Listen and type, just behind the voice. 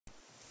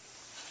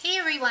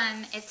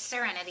everyone, it's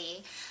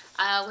Serenity.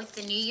 With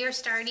the new year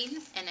starting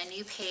and a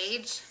new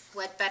page,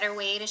 what better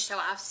way to show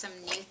off some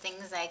new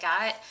things I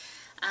got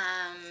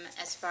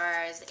as far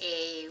as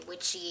a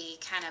witchy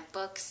kind of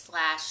book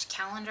 /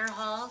 calendar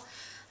haul.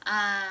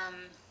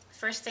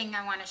 First thing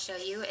I want to show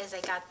you is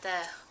I got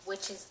the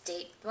Witch's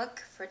Date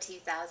book for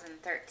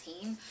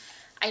 2013.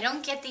 I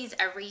don't get these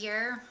every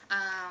year.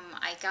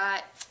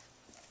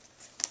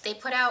 They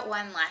put out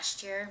one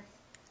last year.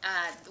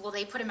 Well,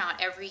 they put them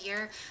out every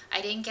year.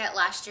 I didn't get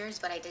last year's,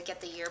 but I did get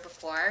the year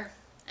before.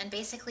 And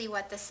basically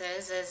what this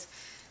is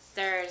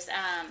there's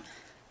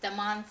the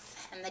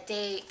month and the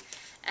date,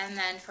 and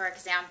then, for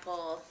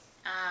example,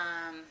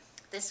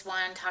 this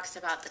one talks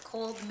about the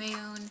cold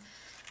moon,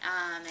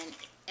 and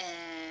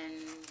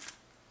in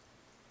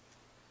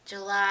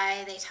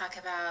July they talk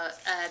about,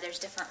 there's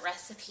different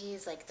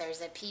recipes, like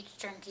there's a peach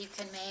drink you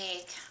can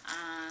make.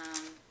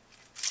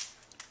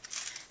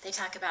 They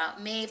talk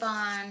about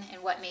Mabon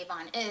and what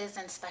Mabon is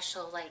and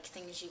special like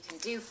things you can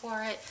do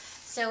for it.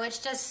 So it's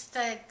just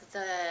the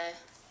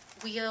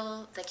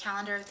wheel, the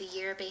calendar of the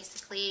year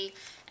basically,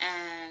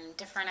 and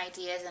different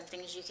ideas and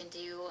things you can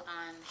do.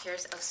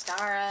 Here's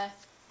Ostara.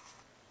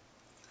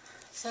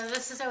 So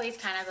this is always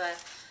kind of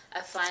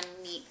a fun,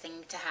 neat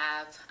thing to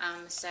have.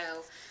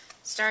 So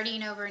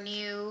starting a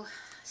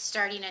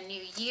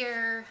new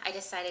year, I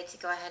decided to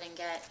go ahead and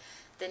get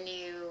the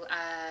new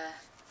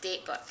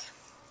date book.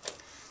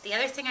 The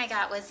other thing I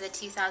got was the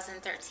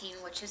 2013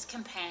 Witch's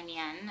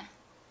Companion.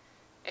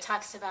 It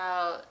talks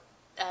about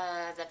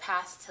the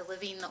path to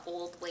living the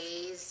old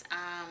ways.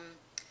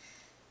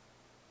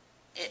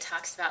 It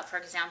talks about, for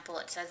example,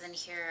 it says in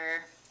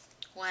here,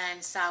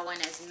 when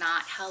Samhain is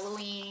not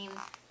Halloween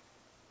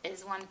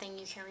is one thing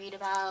you can read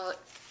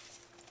about.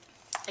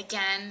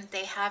 Again,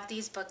 they have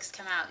these books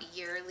come out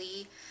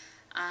yearly,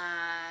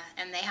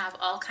 and they have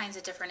all kinds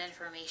of different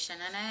information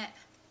in it.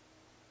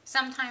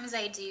 Sometimes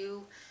I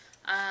do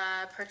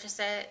purchase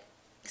it,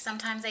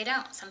 sometimes I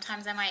don't.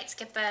 Sometimes I might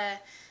skip a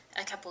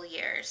couple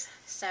years,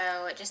 so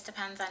it just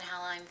depends on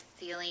how I'm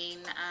feeling.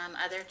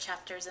 Other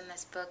chapters in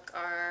this book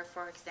are,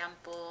 for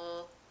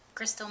example,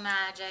 crystal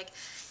magic,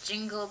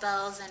 jingle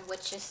bells, and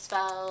witches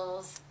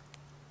spells.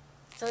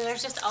 So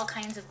there's just all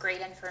kinds of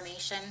great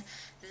information.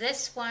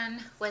 This one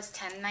was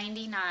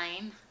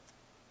 $10.99,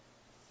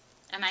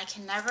 and I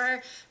can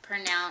never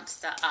pronounce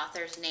the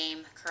author's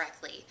name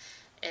correctly.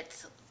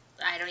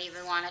 I don't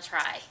even want to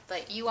try,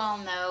 but you all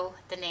know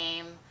the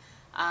name.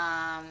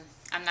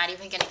 I'm not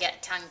even going to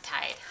get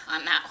tongue-tied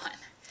on that one.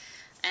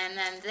 And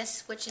then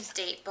this Witch's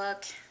Date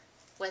book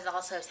was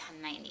also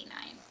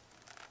 $10.99.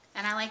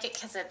 And I like it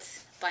because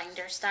it's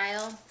binder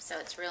style, so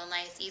it's real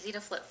nice, easy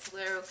to flip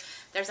through.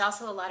 There's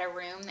also a lot of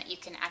room that you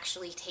can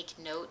actually take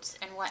notes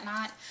and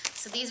whatnot.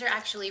 So these are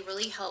actually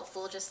really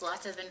helpful, just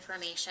lots of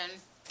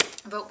information.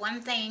 But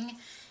one thing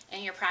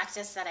in your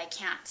practice that I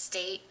can't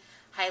state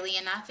highly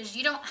enough is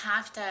you don't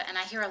have to, and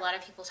I hear a lot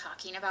of people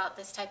talking about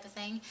this type of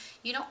thing,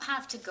 you don't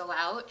have to go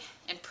out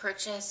and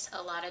purchase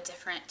a lot of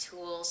different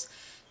tools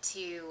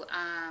to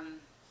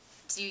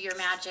do your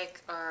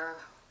magic or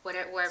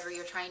wherever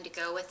you're trying to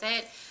go with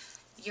it.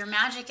 Your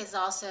magic is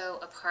also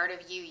a part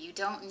of you. You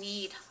don't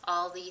need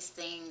all these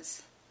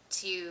things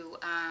to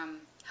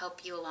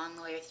help you along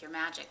the way with your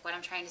magic. What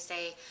I'm trying to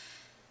say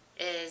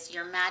is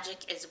your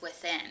magic is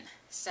within.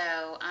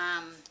 So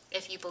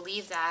if you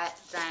believe that,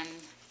 then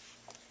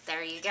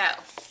there you go.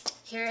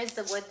 Here is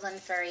the Woodland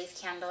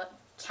Faeries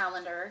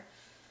calendar.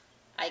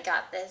 I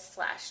got this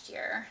last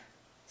year,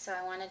 so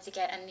I wanted to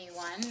get a new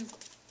one.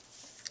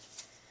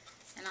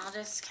 And I'll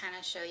just kind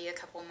of show you a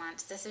couple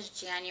months. This is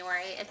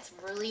January. It's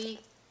really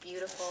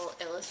beautiful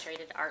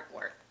illustrated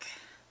artwork.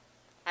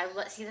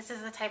 See, this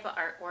is the type of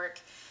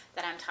artwork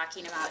that I'm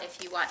talking about.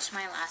 If you watched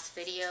my last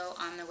video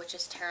on the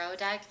Witch's Tarot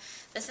deck,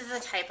 this is the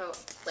type of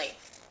like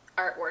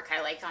artwork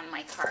I like on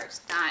my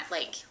cards, not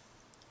like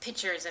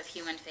pictures of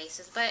human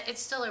faces, but it's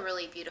still a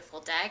really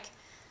beautiful deck.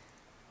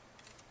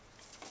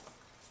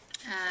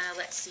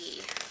 Let's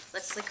see.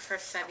 Let's look for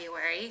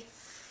February.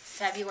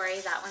 February,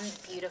 that one's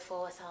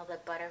beautiful with all the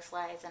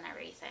butterflies and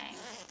everything.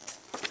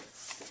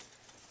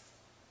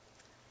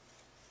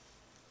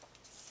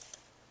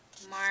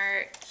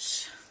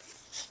 March.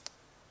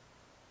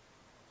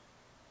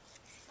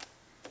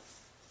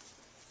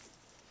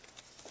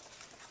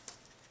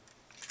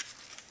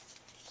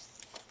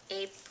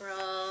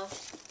 April.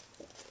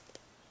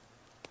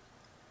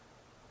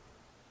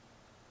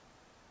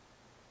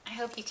 I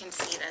hope you can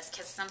see this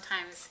because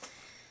sometimes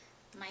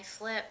my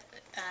flip,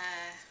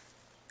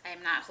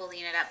 I'm not holding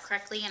it up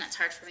correctly and it's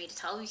hard for me to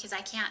tell because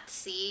I can't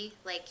see,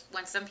 like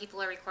when some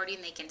people are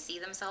recording they can see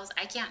themselves.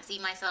 I can't see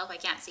myself, I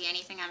can't see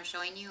anything I'm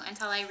showing you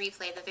until I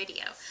replay the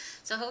video.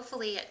 So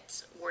hopefully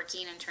it's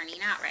working and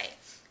turning out right.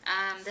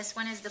 This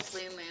one is the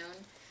Blue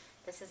Moon.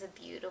 This is a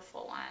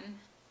beautiful one.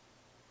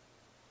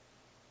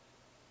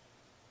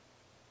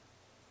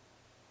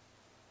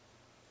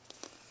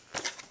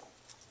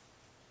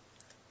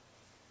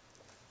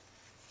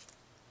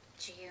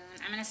 June.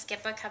 I'm going to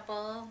skip a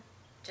couple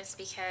just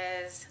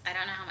because I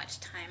don't know how much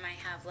time I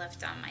have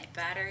left on my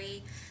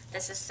battery.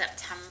 This is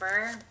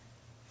September.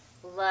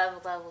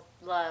 Love, love,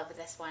 love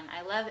this one.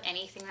 I love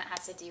anything that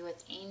has to do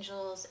with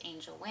angels,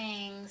 angel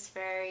wings,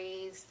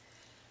 fairies,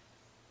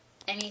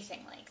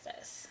 anything like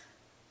this.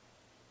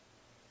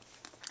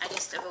 I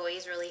just have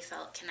always really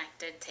felt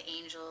connected to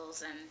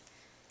angels and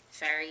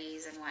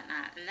fairies and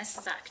whatnot. And this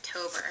is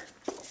October.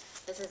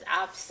 This is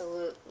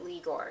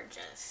absolutely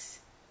gorgeous.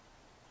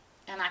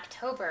 And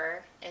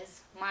October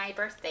is my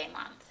birthday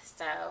month,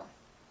 so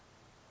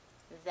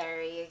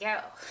there you go.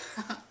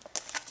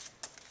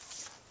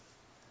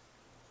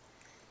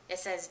 It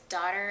says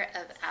Daughter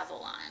of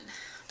Avalon.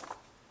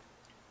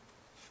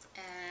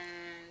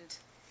 And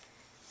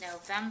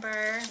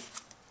November,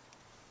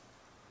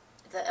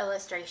 the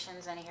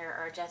illustrations in here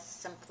are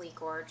just simply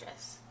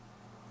gorgeous.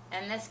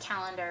 And this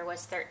calendar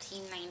was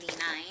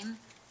 $13.99.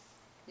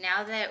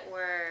 Now that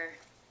we're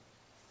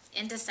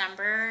in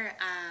December,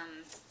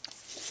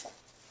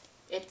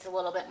 it's a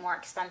little bit more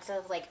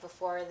expensive, like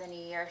before the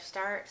new year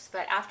starts.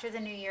 But after the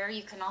new year,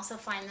 you can also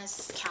find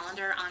this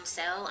calendar on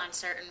sale on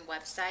certain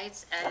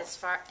websites,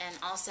 and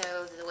also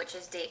the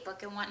Witch's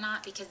Datebook and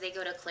whatnot, because they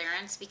go to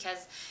clearance,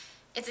 because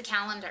it's a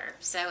calendar,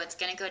 so it's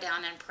going to go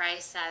down in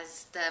price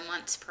as the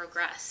months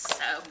progress.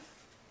 So,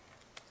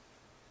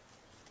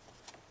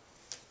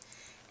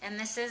 and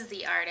this is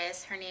the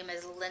artist. Her name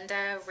is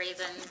Linda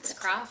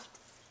Ravenscroft,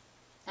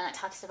 and it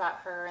talks about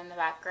her in the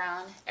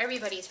background.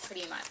 Everybody's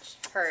pretty much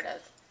heard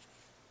of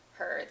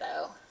her,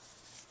 though.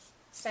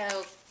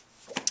 So,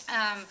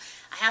 I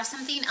have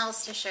something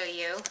else to show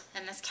you,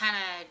 and this kind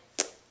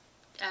of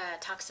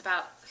talks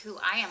about who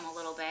I am a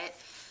little bit.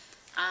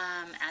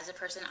 As a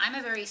person, I'm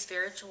a very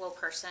spiritual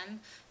person,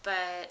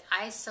 but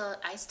I still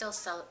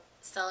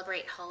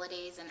celebrate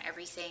holidays and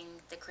everything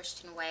the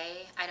Christian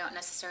way. I don't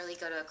necessarily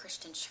go to a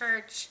Christian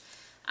church.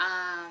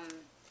 I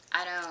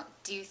don't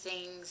do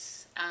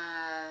things,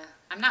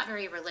 I'm not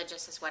very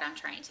religious is what I'm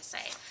trying to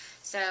say.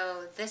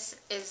 So this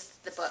is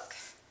the book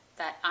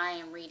that I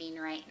am reading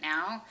right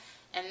now,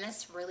 and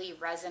this really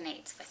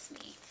resonates with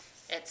me.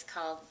 It's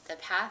called The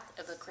Path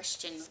of a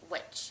Christian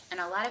Witch,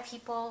 and a lot of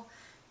people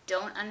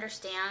don't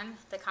understand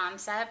the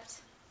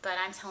concept, but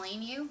I'm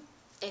telling you,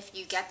 if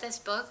you get this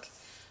book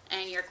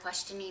and you're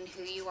questioning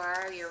who you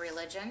are, your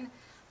religion,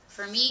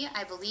 for me,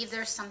 I believe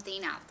there's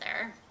something out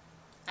there.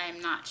 I'm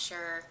not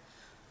sure.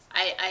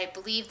 I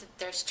believe that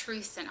there's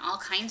truth in all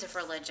kinds of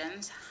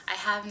religions.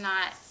 I'm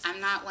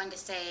not one to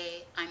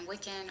say I'm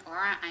Wiccan or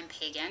I'm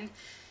pagan,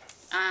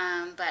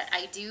 but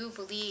I do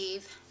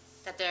believe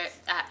that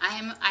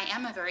I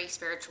am a very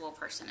spiritual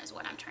person is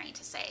what I'm trying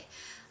to say.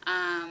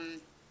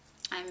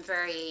 I'm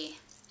very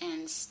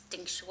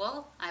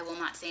instinctual. I will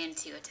not say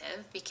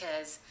intuitive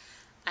because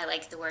I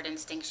like the word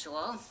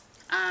instinctual.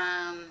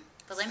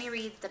 But let me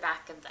read the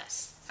back of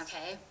this,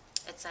 okay?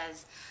 It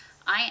says,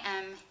 I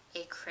am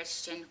a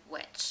Christian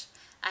witch.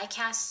 I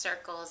cast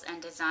circles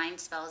and design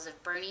spells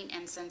of burning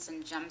incense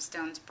and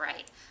gemstones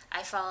bright.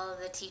 I follow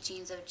the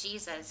teachings of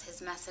Jesus,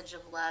 his message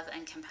of love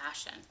and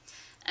compassion.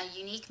 A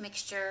unique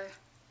mixture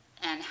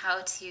and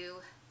how-to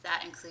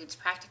that includes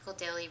practical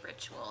daily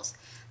rituals.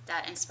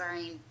 That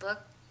inspiring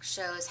book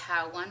shows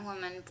how one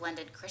woman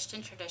blended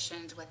Christian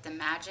traditions with the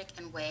magic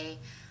and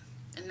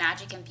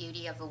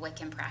beauty of a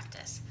Wiccan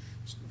practice.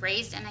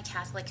 Raised in a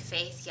Catholic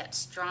faith, yet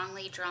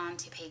strongly drawn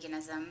to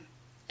paganism,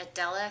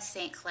 Adela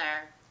St.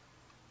 Clair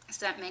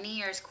spent many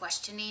years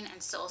questioning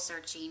and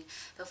soul-searching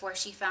before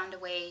she found a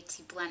way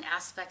to blend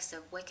aspects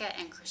of Wicca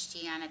and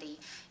Christianity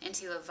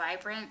into a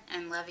vibrant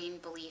and loving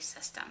belief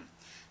system.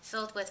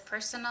 Filled with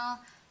personal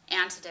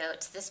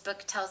antidotes, this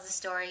book tells the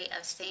story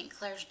of St.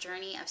 Clair's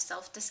journey of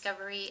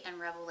self-discovery and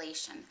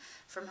revelation,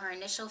 from her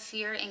initial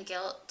fear and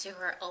guilt to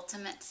her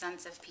ultimate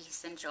sense of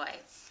peace and joy.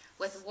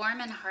 With warm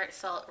and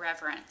heartfelt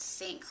reverence,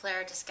 St.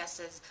 Clair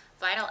discusses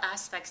vital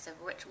aspects of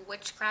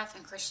witchcraft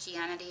and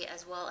Christianity,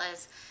 as well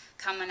as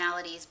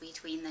commonalities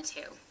between the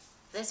two.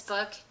 This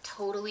book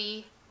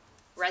totally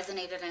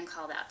resonated and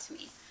called out to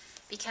me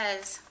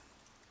because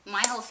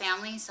my whole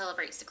family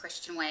celebrates the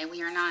Christian way.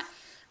 We are not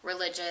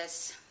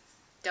religious,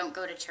 don't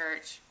go to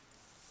church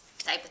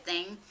type of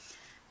thing.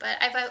 But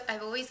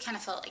I've always kind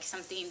of felt like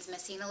something's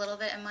missing a little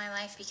bit in my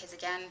life because,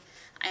 again,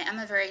 I am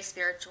a very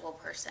spiritual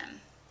person.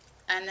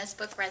 And this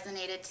book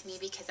resonated to me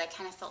because I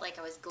kind of felt like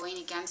I was going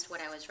against what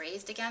I was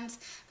raised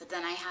against, but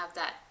then I have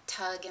that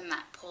tug and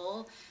that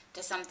pull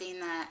to something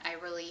that I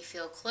really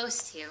feel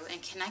close to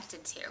and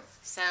connected to.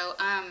 So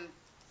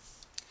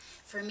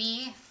for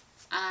me,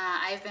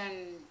 I've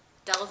been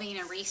delving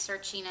and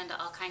researching into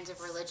all kinds of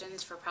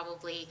religions for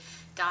probably,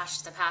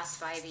 the past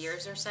 5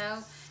 years or so.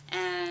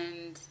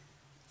 And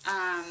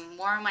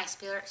more on my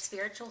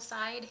spiritual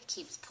side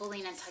keeps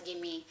pulling and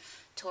tugging me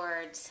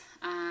towards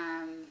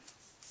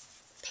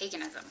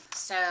paganism.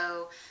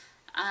 So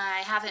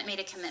I haven't made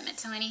a commitment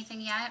to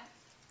anything yet,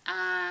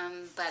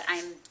 but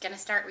I'm going to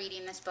start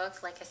reading this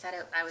book. Like I said,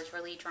 I was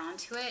really drawn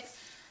to it.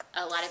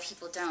 A lot of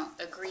people don't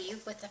agree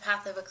with the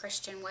path of a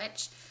Christian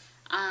witch,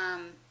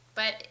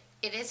 but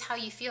it is how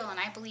you feel, and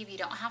I believe you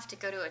don't have to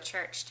go to a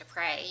church to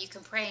pray. You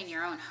can pray in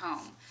your own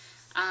home.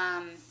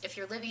 If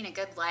you're living a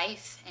good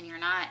life and you're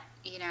not,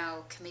 you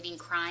know, committing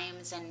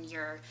crimes, and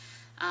you're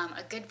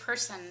a good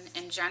person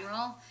in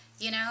general,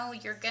 you know,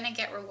 you're going to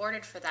get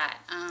rewarded for that.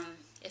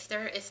 If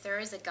there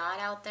is a God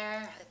out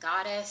there, a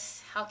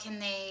goddess, how can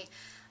they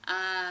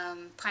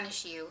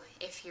punish you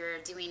if you're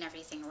doing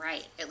everything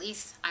right? At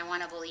least I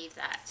want to believe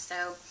that.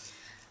 So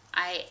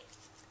I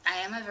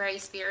am a very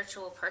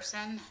spiritual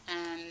person,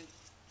 and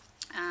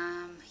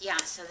yeah,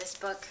 so this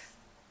book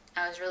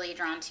I was really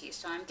drawn to.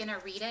 So I'm going to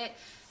read it,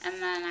 and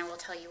then I will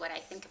tell you what I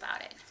think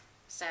about it.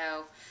 So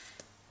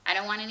I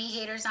don't want any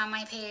haters on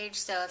my page,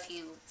 so if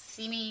you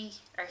see me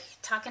or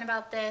talking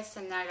about this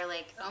and now you're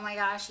like, oh my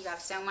gosh, you have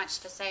so much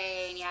to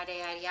say and yada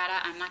yada yada,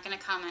 I'm not going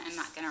to comment, I'm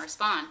not going to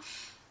respond.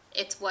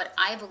 It's what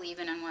I believe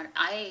in and what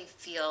I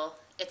feel.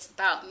 It's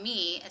about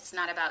me, it's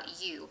not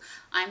about you.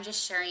 I'm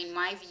just sharing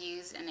my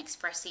views and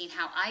expressing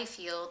how I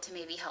feel to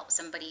maybe help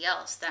somebody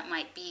else that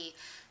might be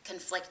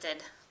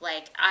conflicted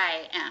like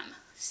I am.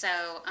 So,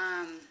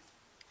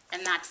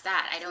 and that's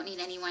that. I don't need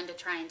anyone to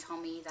try and tell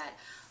me that,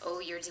 oh,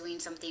 you're doing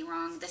something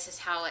wrong, this is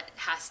how it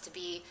has to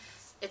be.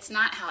 It's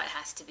not how it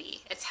has to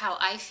be. It's how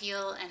I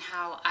feel and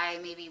how I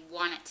maybe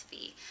want it to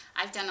be.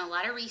 I've done a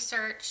lot of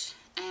research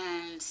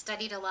and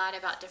studied a lot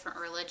about different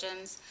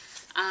religions.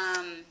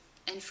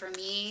 And for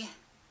me,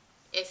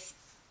 if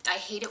I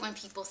hate it when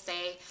people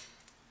say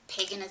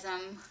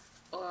paganism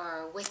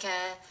or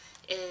Wicca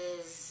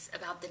is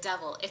about the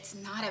devil. It's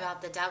not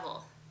about the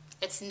devil.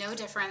 It's no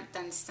different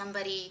than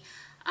somebody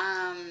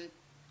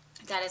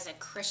that is a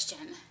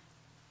Christian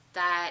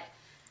that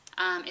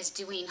is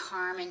doing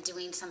harm and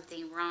doing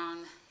something wrong.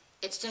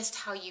 It's just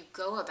how you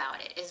go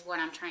about it is what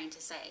I'm trying to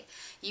say.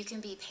 You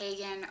can be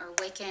pagan or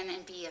Wiccan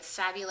and be a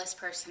fabulous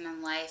person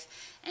in life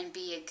and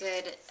be a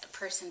good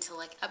person to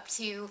look up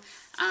to,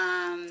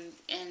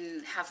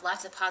 and have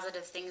lots of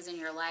positive things in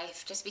your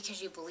life. Just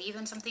because you believe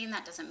in something,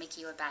 that doesn't make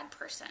you a bad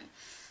person.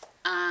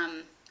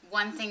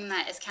 One thing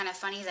that is kind of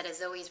funny that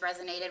has always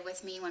resonated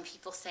with me when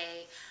people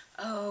say,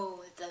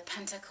 oh, the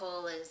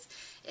pentacle is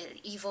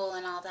evil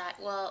and all that.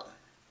 Well,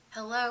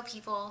 hello,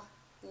 people.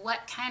 What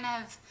kind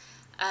of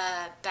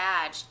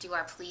badge do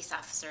our police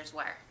officers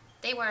wear?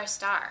 They wear a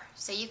star.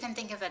 So you can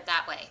think of it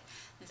that way.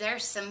 Their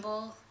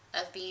symbol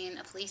of being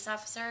a police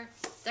officer,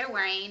 they're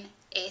wearing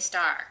a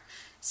star.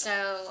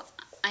 So,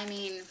 I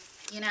mean,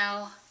 you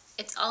know,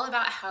 it's all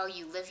about how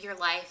you live your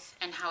life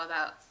and how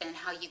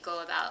you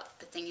go about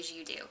the things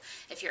you do.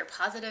 If you're a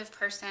positive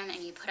person and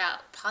you put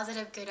out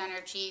positive, good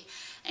energy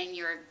and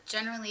you're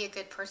generally a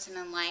good person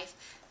in life,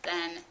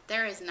 then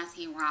there is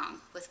nothing wrong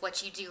with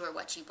what you do or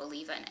what you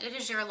believe in. It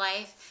is your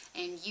life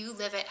and you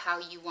live it how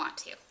you want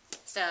to.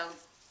 So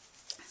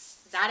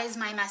that is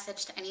my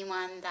message to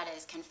anyone that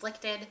is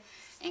conflicted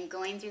and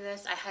going through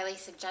this. I highly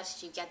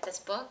suggest you get this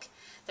book.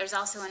 There's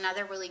also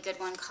another really good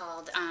one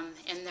called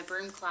In the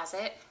Broom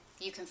Closet.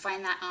 You can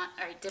find that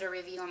I did a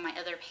review on my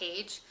other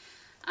page,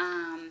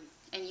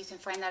 and you can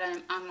find that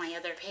on my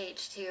other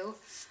page too.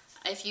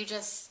 If you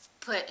just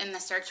put in the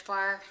search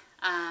bar,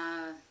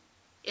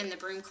 In the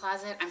Broom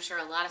Closet, I'm sure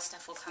a lot of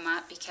stuff will come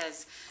up,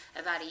 because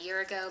about a year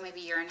ago,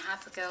 maybe a year and a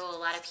half ago, a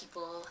lot of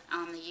people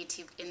on the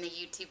in the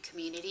YouTube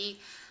community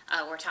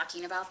were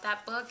talking about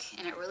that book,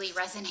 and it really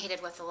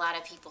resonated with a lot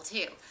of people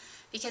too.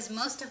 Because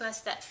most of us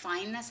that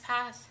find this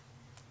path,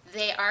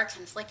 they are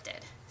conflicted.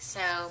 So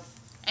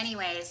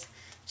anyways,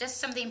 just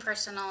something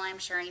personal I'm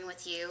sharing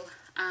with you.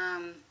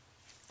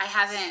 I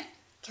haven't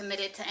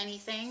committed to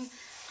anything.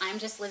 I'm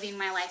just living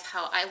my life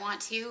how I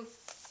want to.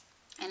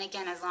 And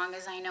again, as long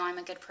as I know I'm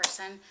a good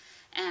person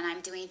and I'm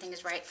doing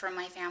things right for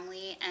my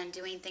family and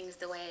doing things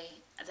the way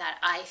that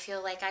I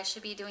feel like I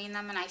should be doing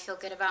them and I feel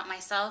good about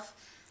myself,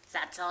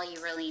 that's all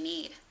you really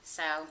need.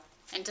 So,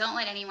 and don't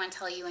let anyone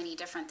tell you any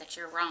different that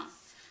you're wrong.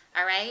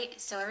 All right?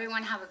 So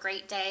everyone have a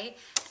great day,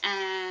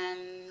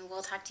 and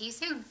we'll talk to you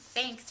soon.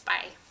 Thanks.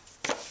 Bye.